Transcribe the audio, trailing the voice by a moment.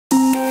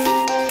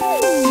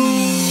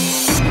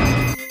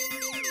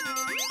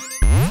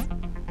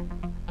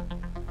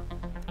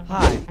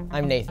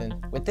I'm Nathan,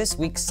 with this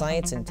week's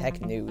science and tech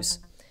news.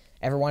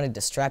 Ever wanted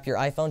to strap your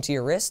iPhone to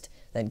your wrist?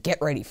 Then get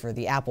ready for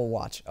the Apple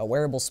Watch, a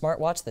wearable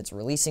smartwatch that's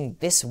releasing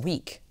this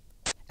week.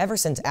 Ever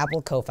since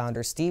Apple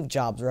co-founder Steve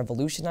Jobs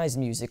revolutionized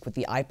music with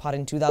the iPod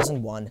in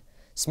 2001,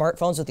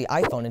 smartphones with the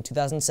iPhone in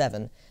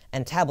 2007,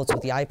 and tablets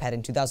with the iPad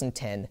in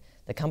 2010,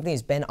 the company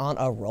has been on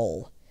a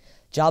roll.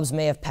 Jobs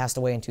may have passed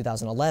away in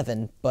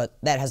 2011, but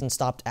that hasn't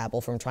stopped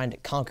Apple from trying to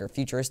conquer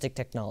futuristic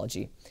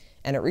technology,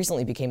 and it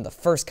recently became the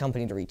first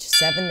company to reach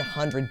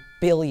 $700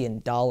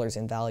 billion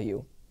in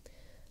value.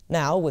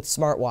 Now, with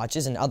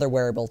smartwatches and other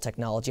wearable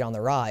technology on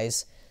the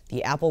rise,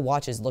 the Apple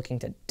Watch is looking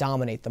to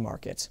dominate the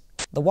market.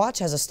 The watch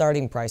has a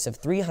starting price of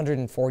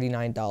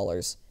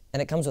 $349,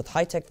 and it comes with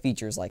high-tech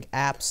features like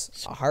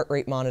apps, a heart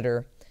rate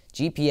monitor,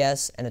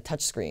 GPS, and a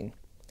touchscreen.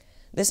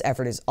 This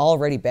effort is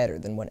already better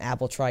than when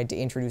Apple tried to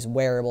introduce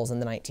wearables in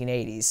the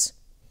 1980s.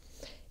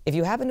 If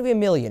you happen to be a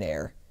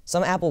millionaire,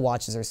 some Apple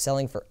Watches are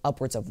selling for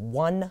upwards of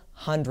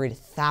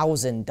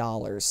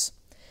 $100,000,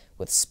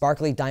 with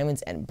sparkly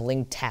diamonds and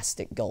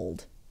bling-tastic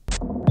gold.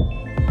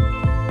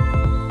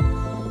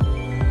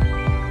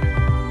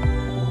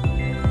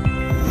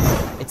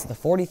 It's the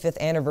 45th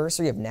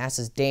anniversary of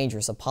NASA's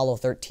dangerous Apollo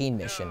 13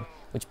 mission,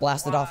 which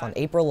blasted off on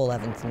April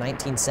 11,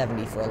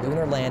 1970 for a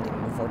lunar landing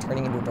before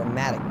turning into a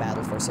dramatic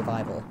battle for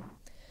survival.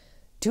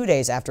 2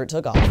 days after it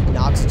took off, an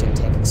oxygen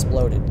tank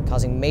exploded,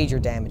 causing major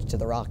damage to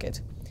the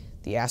rocket.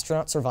 The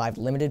astronauts survived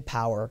limited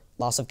power,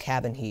 loss of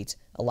cabin heat,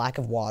 a lack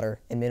of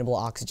water, and minimal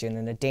oxygen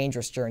in a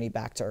dangerous journey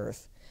back to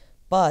Earth.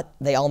 But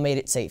they all made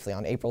it safely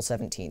on April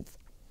 17th.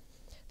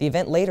 The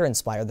event later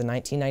inspired the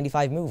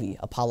 1995 movie,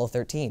 Apollo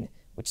 13,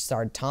 which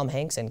starred Tom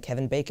Hanks and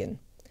Kevin Bacon.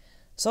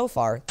 So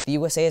far, the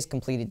USA has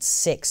completed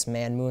 6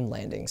 manned moon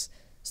landings,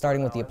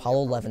 starting with the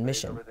Apollo 11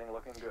 mission,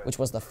 which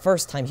was the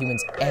first time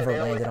humans ever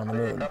landed on the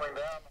moon.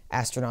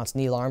 Astronauts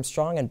Neil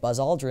Armstrong and Buzz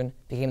Aldrin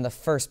became the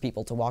first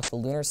people to walk the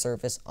lunar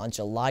surface on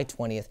July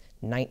 20th,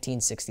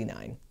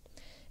 1969.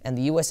 And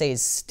the USA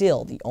is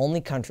still the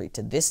only country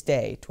to this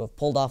day to have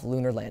pulled off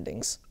lunar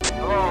landings.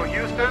 Hello,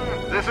 Houston.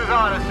 This is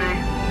Odyssey.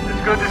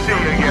 It's good to see you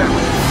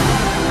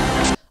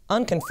again.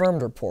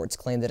 Unconfirmed reports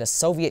claim that a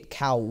Soviet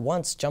cow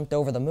once jumped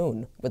over the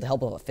moon with the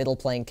help of a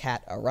fiddle-playing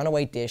cat, a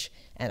runaway dish,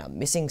 and a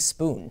missing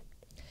spoon.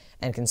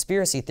 And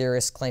conspiracy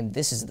theorists claim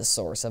this is the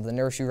source of the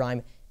nursery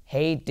rhyme,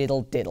 "Hey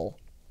diddle diddle."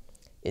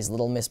 Is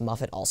Little Miss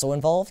Muffet also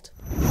involved?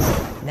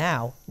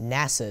 Now,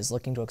 NASA is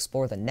looking to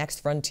explore the next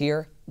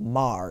frontier,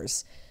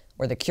 Mars,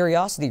 where the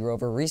Curiosity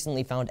rover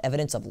recently found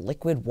evidence of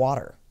liquid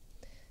water.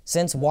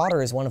 Since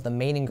water is one of the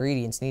main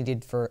ingredients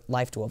needed for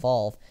life to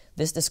evolve,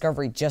 this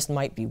discovery just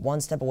might be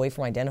one step away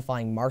from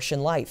identifying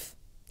Martian life.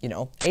 You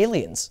know,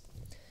 aliens.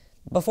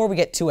 Before we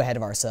get too ahead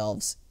of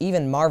ourselves,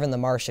 even Marvin the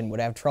Martian would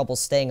have trouble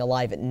staying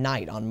alive at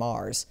night on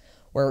Mars,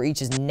 where it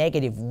reaches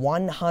negative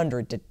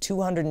 100 to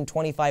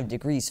 225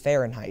 degrees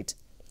Fahrenheit.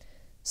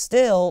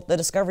 Still, the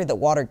discovery that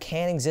water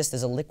can exist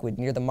as a liquid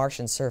near the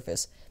Martian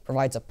surface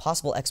provides a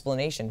possible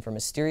explanation for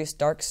mysterious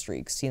dark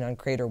streaks seen on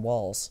crater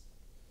walls.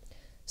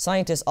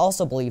 Scientists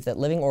also believe that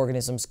living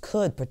organisms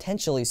could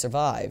potentially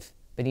survive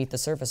beneath the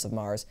surface of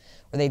Mars,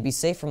 where they'd be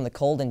safe from the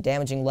cold and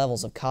damaging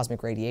levels of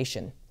cosmic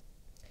radiation.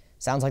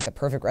 Sounds like the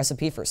perfect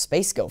recipe for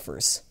space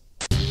gophers.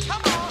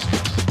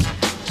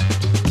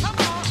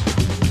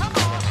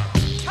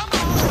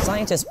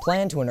 Scientists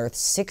plan to unearth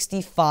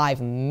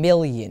 65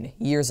 million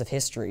years of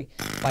history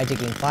by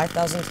digging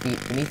 5,000 feet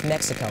beneath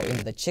Mexico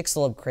into the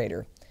Chicxulub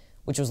crater,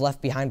 which was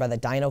left behind by the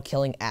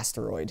dino-killing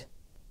asteroid.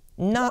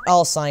 Not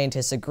all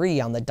scientists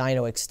agree on the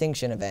dino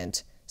extinction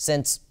event,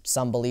 since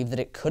some believe that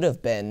it could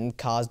have been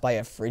caused by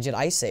a frigid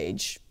ice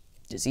age,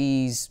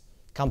 disease,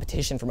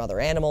 competition from other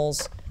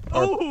animals,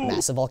 or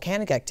massive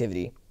volcanic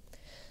activity.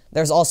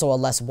 There's also a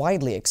less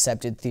widely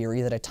accepted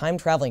theory that a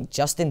time-traveling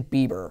Justin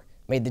Bieber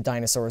made the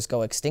dinosaurs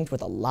go extinct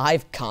with a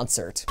live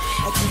concert.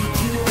 At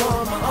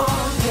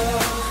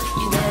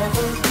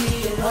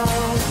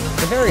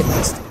the very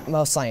least,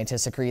 most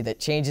scientists agree that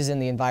changes in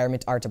the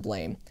environment are to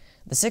blame.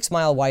 The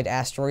 6-mile-wide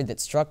asteroid that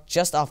struck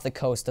just off the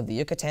coast of the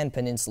Yucatan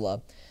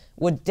Peninsula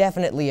would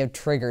definitely have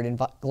triggered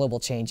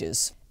global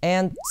changes.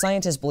 And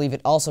scientists believe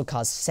it also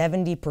caused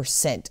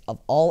 70% of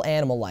all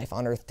animal life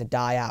on Earth to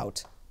die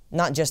out,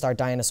 not just our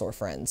dinosaur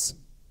friends.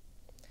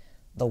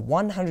 The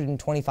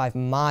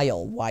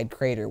 125-mile-wide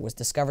crater was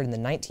discovered in the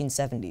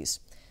 1970s,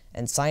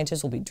 and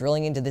scientists will be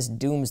drilling into this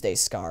doomsday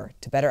scar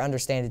to better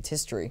understand its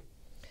history.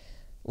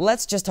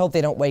 Let's just hope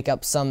they don't wake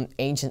up some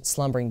ancient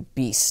slumbering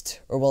beast,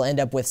 or we'll end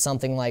up with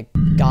something like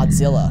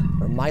Godzilla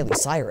or Miley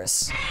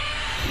Cyrus.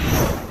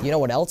 You know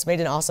what else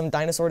made an awesome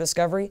dinosaur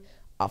discovery?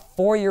 A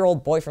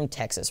 4-year-old boy from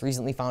Texas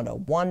recently found a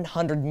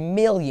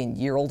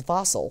 100-million-year-old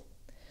fossil.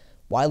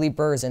 Wiley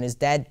Burrs and his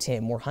dad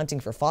Tim were hunting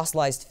for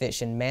fossilized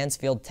fish in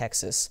Mansfield,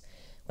 Texas,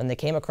 when they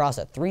came across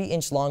a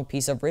 3-inch-long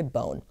piece of rib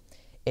bone.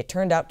 It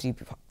turned out to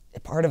be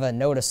part of a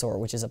nodosaur,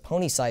 which is a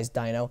pony-sized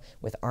dino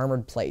with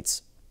armored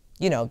plates.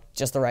 You know,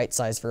 just the right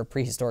size for a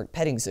prehistoric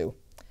petting zoo.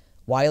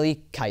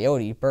 Wiley,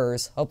 Coyote,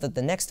 Burrs hoped that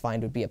the next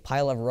find would be a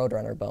pile of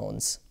roadrunner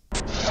bones.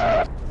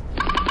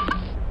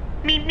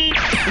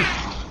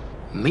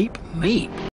 Meep, meep.